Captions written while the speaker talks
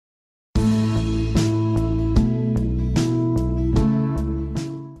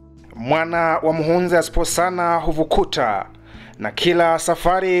Mwana wa muhunzi asiposana huvukuta, na kila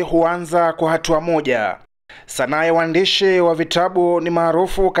safari huanza kwa hatua moja. Sanaa ya uandishi wa vitabu ni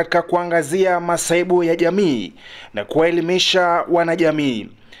maarufu katika kuangazia masaibu ya jamii na kuwaelimisha wanajamii.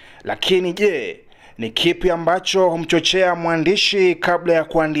 Lakini je, ni kipi ambacho humchochea mwandishi kabla ya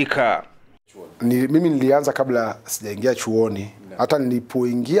kuandika? Mimi nilianza kabla sijaingia chuoni. Hata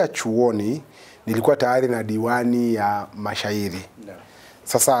nilipoingia chuoni nilikuwa tayari na diwani ya mashairi.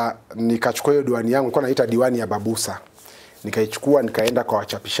 Sasa nikachukua hiyo diwani yangu, nilikuwa naita diwani ya BABUSA. Nikaichukua nikaenda kwa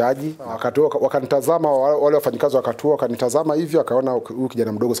wachapishaji. Wakanitazama wale wafanyikazi wakanitazama hivyo, wakaona huyu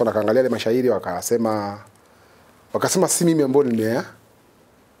kijana mdogo sana, kaangalia ile mashairi wakasema si mimi ambaye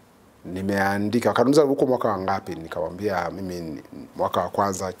nimeandika. Wakaniuliza huko mwaka wangapi? Nikamwambia mimi mwaka wa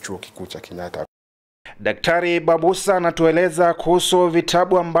kwanza chuo kikuu cha Kenyatta. Daktari Babusa anatueleza kuhusu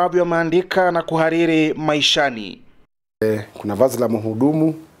vitabu ambavyo ameandika na kuhariri maishani. Kuna vazi la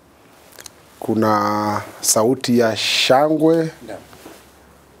mhudumu, kuna sauti ya shangwe.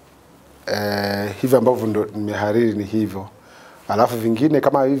 Hivyo ambavyo ndo nimehariri ni hivyo. Alafu vingine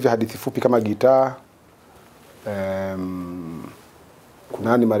kama hivi hadithi fupi kama gitaa.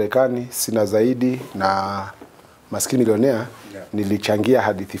 Kuna ni Marekani, sina zaidi, na maskini milionea. Nilichangia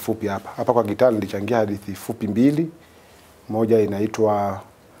hadithi fupi hapa. Hapa kwa gitaa nilichangia hadithi fupi 2. Moja inaitwa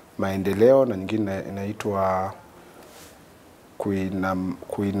Maendeleo na nyingine inaitwa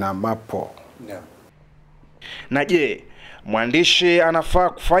Kuinamapo. Na je, mwandishi anafaa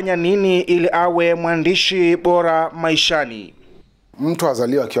kufanya nini ili awe mwandishi bora maishani? Mtu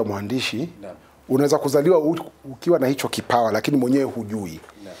azaliwa akiwa mwandishi. Unaweza kuzaliwa ukiwa na hicho kipawa lakini mwenyewe hujui.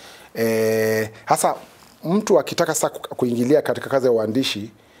 Hasa mtu akitaka sasa kuingilia katika kazi ya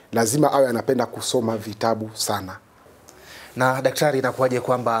uandishi lazima awe anapenda kusoma vitabu sana. Na daktari, inakuwaje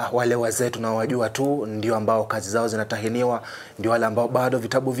kwamba wale wazee tunawajua tu ndio ambao kazi zao zinatahiniwa, ndio wale ambao bado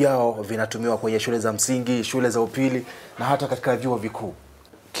vitabu vyao vinatumiwa kwenye shule za msingi, shule za upili na hata katika vyuo vikuu?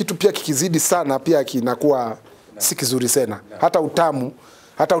 Kitu pia kikizidi sana pia kinakuwa si kizuri sana.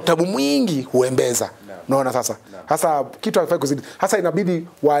 Hata utamu mwingi huembeza. Unaona sasa? Hasa kitu hakifai kuzidi. Hasa inabidi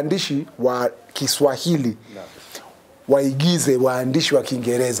waandishi wa Kiswahili waigize waandishi wa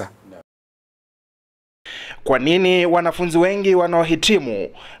Kiingereza. Kwa nini wanafunzi wengi wanaohitimu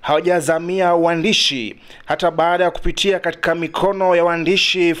hawajazamia uandishi hata baada ya kupitia katika mikono ya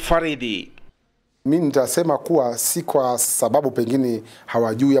waandishi faridhi? Mimi nitasema kuwa si kwa sababu pengine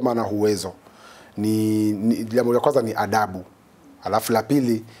hawajui ama na uwezo. Jambo la kwanza ni adabu. Alafu la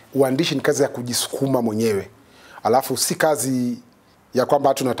pili, uandishi ni kazi ya kujisukuma mwenyewe. Alafu si kazi ya kwamba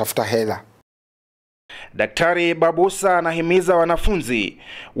watu tunatafuta hela. Daktari Babusa anahimiza wanafunzi,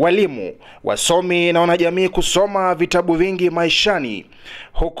 walimu, wasomi na wanajamii kusoma vitabu vingi maishani,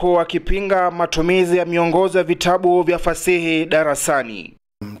 huku akipinga matumizi ya miongozo ya vitabu vya fasihi darasani.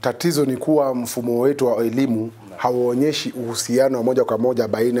 Tatizo ni kuwa mfumo wetu wa elimu hauonyeshi uhusiano wa moja kwa moja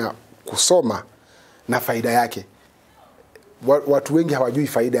baina kusoma na faida yake. Watu wengi hawajui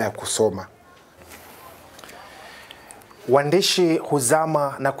faida ya kusoma. Waandishi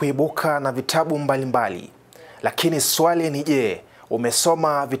huzama na kuibuka na vitabu mbalimbali. Lakini swali ni je,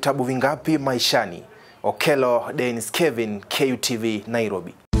 umesoma vitabu vingapi maishani? Okello, Dennis Kevin, KUTV,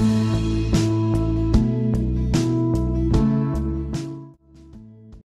 Nairobi.